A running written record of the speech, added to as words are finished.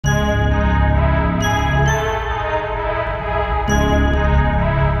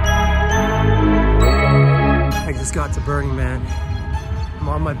just got to Burning Man. I'm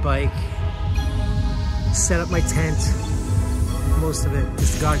on my bike, set up my tent, most of it,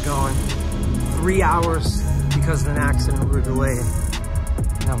 just got going. 3 hours because of an accident, we were delayed.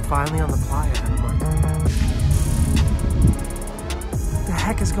 And I'm finally on the playa. I'm like, what the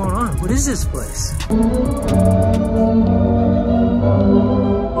heck is going on? What is this place?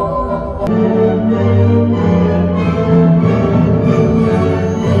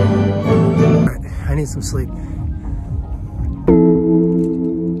 I need some sleep.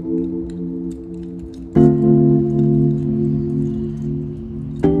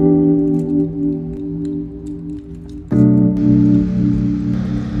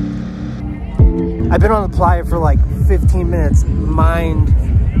 I've been on the playa for like 15 minutes, mind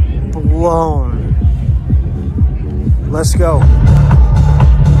blown. Let's go.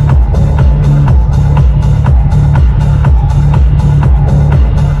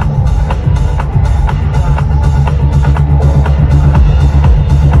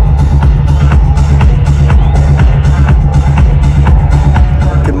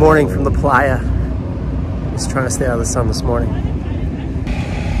 Good morning from the playa. Just trying to stay out of the sun this morning.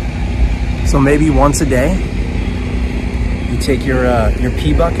 So maybe once a day, you take your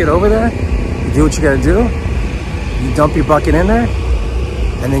pee bucket over there, you do what you gotta do, you dump your bucket in there,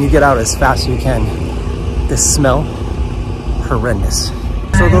 and then you get out as fast as you can. The smell, horrendous.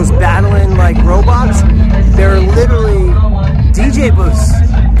 So those battling like robots, they're literally DJ booths,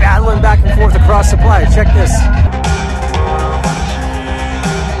 battling back and forth across the playa. Check this.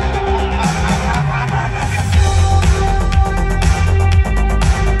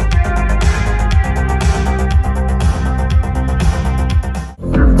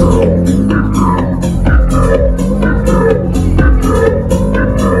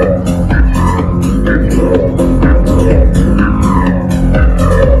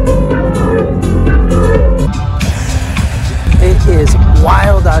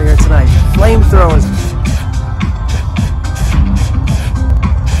 Wild out here tonight. Flamethrowers.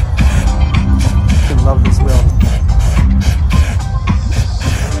 I love this wheel.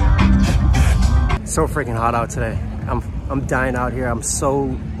 So freaking hot out today. I'm dying out here. I'm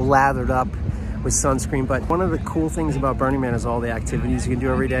so lathered up with sunscreen. But one of the cool things about Burning Man is all the activities you can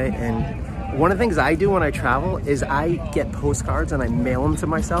do every day. And one of the things I do when I travel is I get postcards and I mail them to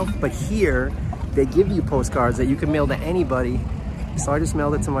myself. But here, they give you postcards that you can mail to anybody. So I just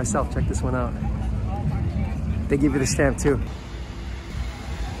mailed it to myself. Check this one out. They give you the stamp too.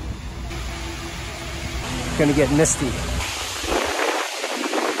 It's gonna get misty.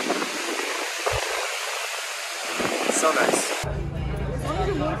 So nice.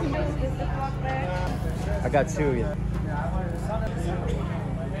 I got two of you.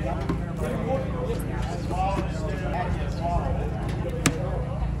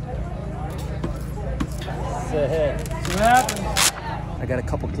 Say what happened? I got a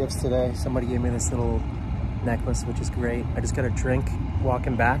couple gifts today. Somebody gave me this little necklace, which is great. I just got a drink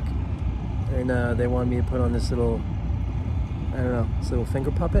walking back, and they wanted me to put on this little, I don't know, this little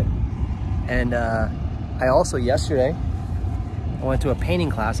finger puppet. And I also, yesterday, I went to a painting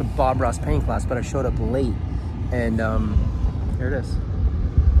class, a Bob Ross painting class, but I showed up late. And here it is.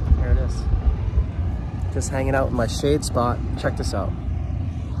 Here it is. Just hanging out in my shade spot. Check this out.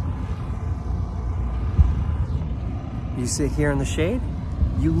 You sit here in the shade,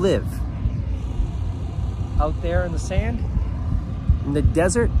 you live. Out there in the sand, in the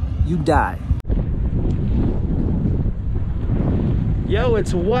desert, you die. Yo,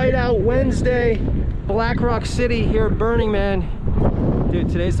 it's Whiteout Wednesday, Black Rock City here at Burning Man. Dude,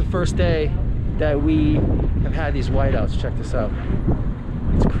 today's the first day that we have had these whiteouts. Check this out.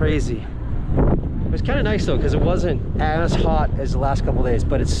 It's crazy. It was kind of nice though, because it wasn't as hot as the last couple days,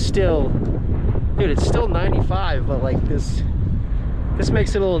 but it's still, dude, it's still 95, but like this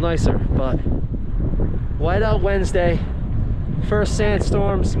makes it a little nicer. But Whiteout Wednesday, first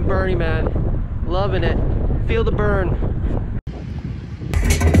sandstorms in Burning Man, loving it. Feel the burn.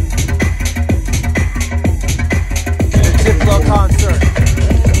 The Diplo concert.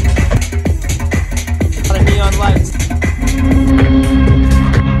 A lot of neon lights.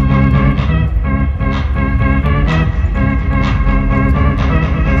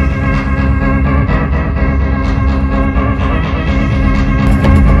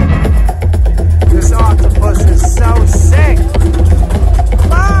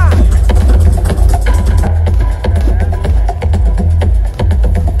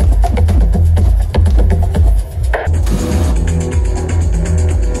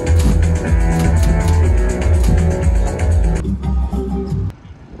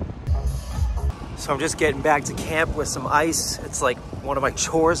 So I'm just getting back to camp with some ice. It's like one of my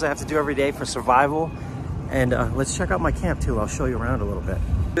chores I have to do every day for survival. And let's check out my camp too. I'll show you around a little bit.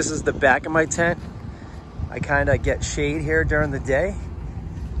 This is the back of my tent. I kind of get shade here during the day.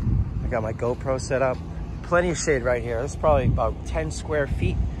 I got my GoPro set up. Plenty of shade right here. There's probably about 10 square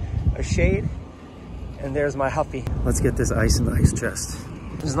feet of shade. And there's my Huffy. Let's get this ice in the ice chest.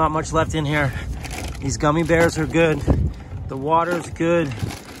 There's not much left in here. These gummy bears are good. The water's good.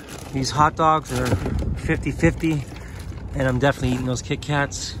 These hot dogs are 50-50. And I'm definitely eating those Kit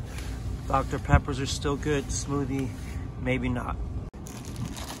Kats. Dr. Peppers are still good. Smoothie, maybe not.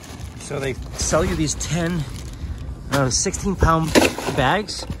 So they sell you these 10, 16-pound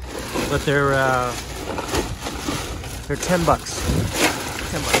bags, but they're 10 bucks.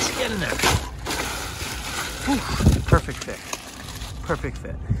 10 bucks. Get in there. Whew. Perfect fit. Perfect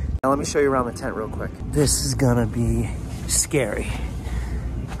fit. Now let me show you around the tent real quick. This is gonna be scary.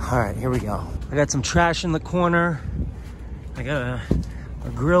 All right, here we go. I got some trash in the corner. I got a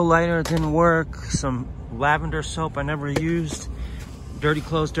grill lighter that didn't work. Some lavender soap I never used. Dirty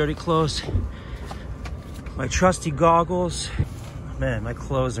clothes, dirty clothes. My trusty goggles. Man, my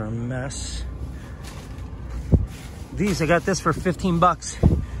clothes are a mess. These, I got this for 15 bucks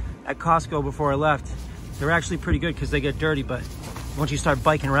at Costco before I left. They're actually pretty good because they get dirty, but once you start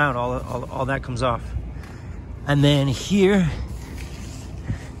biking around, all that comes off. And then here,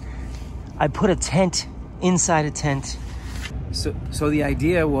 I put a tent inside a tent. So the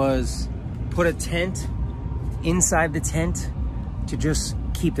idea was put a tent inside the tent to just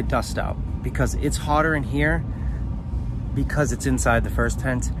keep the dust out, because it's hotter in here because it's inside the first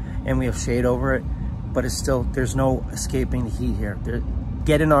tent and we have shade over it, but it's still, there's no escaping the heat here.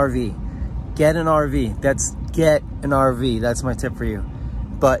 Get an RV. Get an RV. Get an RV. That's my tip for you.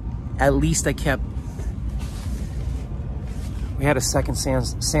 But at least we had a second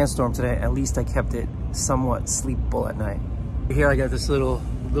sandstorm today. At least I kept it somewhat sleepable at night. Here I got this little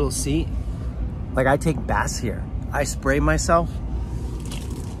seat. Like, I take baths here. I spray myself.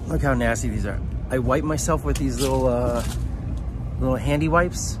 Look how nasty these are. I wipe myself with these little handy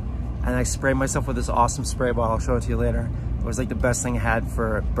wipes, and I spray myself with this awesome spray bottle. I'll show it to you later. It was like the best thing I had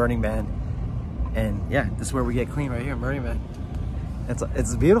for Burning Man. And yeah, this is where we get clean, right here, Burning Man.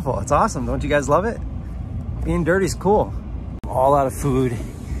 It's beautiful. It's awesome. Don't you guys love it? Being dirty is cool. All out of food.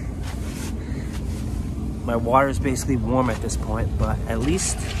 My water is basically warm at this point, but at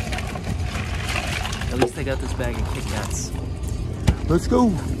least I got this bag of Kit Kats. Let's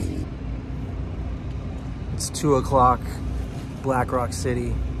go. It's 2 o'clock, Black Rock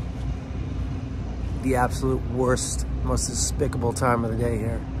City. The absolute worst, most despicable time of the day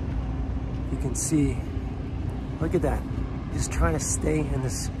here. You can see, look at that. Just trying to stay in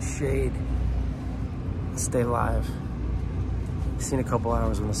this shade, stay alive. See in a couple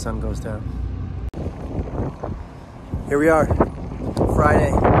hours when the sun goes down. Here we are,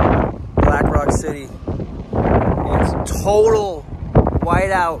 Friday, Black Rock City. It's total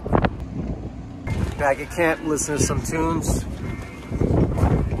whiteout. Back at camp, listen to some tunes.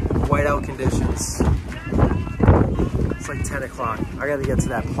 Whiteout conditions. It's like 10 o'clock. I gotta get to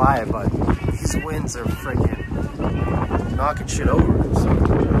that playa, but these winds are freaking knocking shit over. So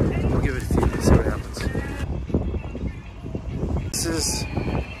we'll give it a few minutes, see what happens.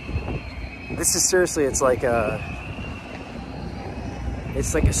 This is seriously, it's like a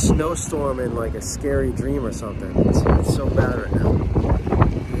snowstorm in like a scary dream or something. It's so bad right now.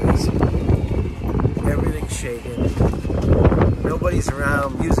 Everything's shaking. Nobody's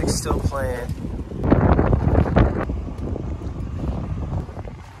around. Music's still playing.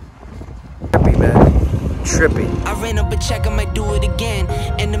 Trippy, man. Trippy. I ran up a check, I might do it again.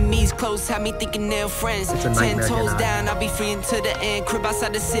 Enemies close, have me thinking they're friends. 10 toes down, I'll be free until the end. Crib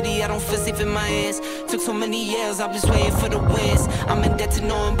outside the city, I don't feel safe in my hands. Took so many years, I'm just waiting for the wins. I'm in debt to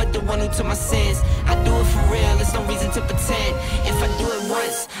no one but the one who took my sins. I do it for real, there's no reason to pretend. If I do it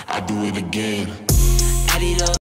once, I do it again. Add it up.